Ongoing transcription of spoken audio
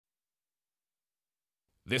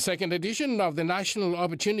The second edition of the National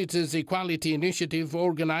Opportunities Equality Initiative,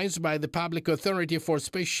 organized by the Public Authority for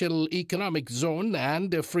Special Economic Zone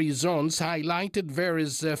and Free Zones, highlighted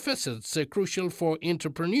various facets crucial for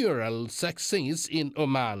entrepreneurial success in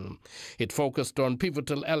Oman. It focused on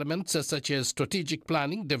pivotal elements such as strategic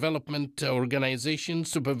planning, development, organization,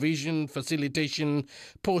 supervision, facilitation,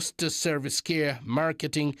 post-service care,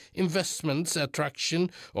 marketing, investments, attraction,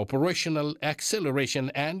 operational acceleration,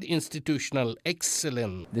 and institutional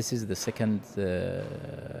excellence. This is the second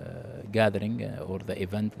gathering or the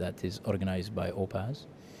event that is organized by OPAS,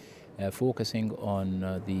 focusing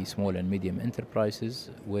on the small and medium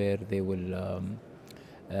enterprises, where they will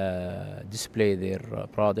display their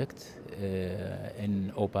product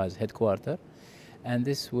in OPAS headquarters, and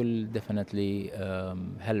this will definitely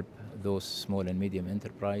help those small and medium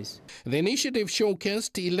enterprise. The initiative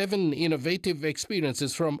showcased 11 innovative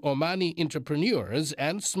experiences from Omani entrepreneurs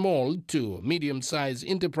and small to medium-sized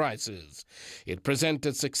enterprises. It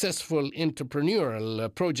presented successful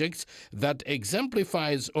entrepreneurial projects that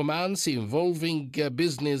exemplifies Oman's evolving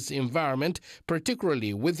business environment,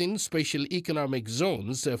 particularly within special economic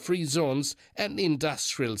zones, free zones, and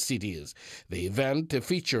industrial cities. The event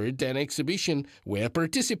featured an exhibition where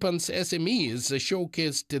participants' SMEs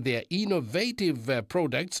showcased their innovative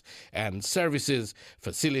products and services,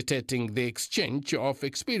 facilitating the exchange of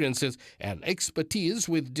experiences and expertise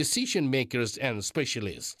with decision makers and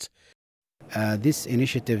specialists. This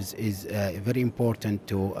initiative is very important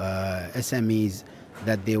to SMEs,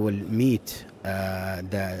 that they will meet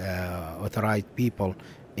the authorized people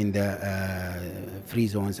in the free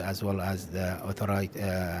zones as well as the authorized,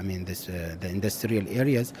 the industrial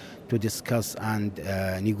areas, to discuss and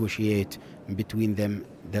negotiate between them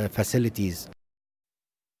the facilities.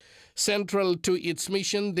 Central to its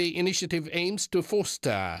mission, the initiative aims to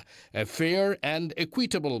foster a fair and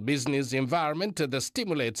equitable business environment that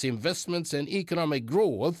stimulates investments and economic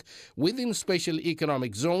growth within special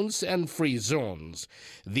economic zones and free zones.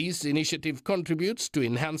 This initiative contributes to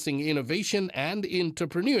enhancing innovation and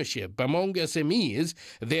entrepreneurship among SMEs,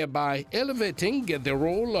 thereby elevating the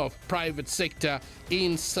role of private sector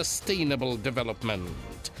in sustainable development.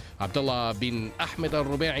 Abdullah bin Ahmed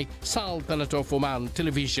al-Rubai, Sultanate of Oman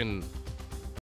Television.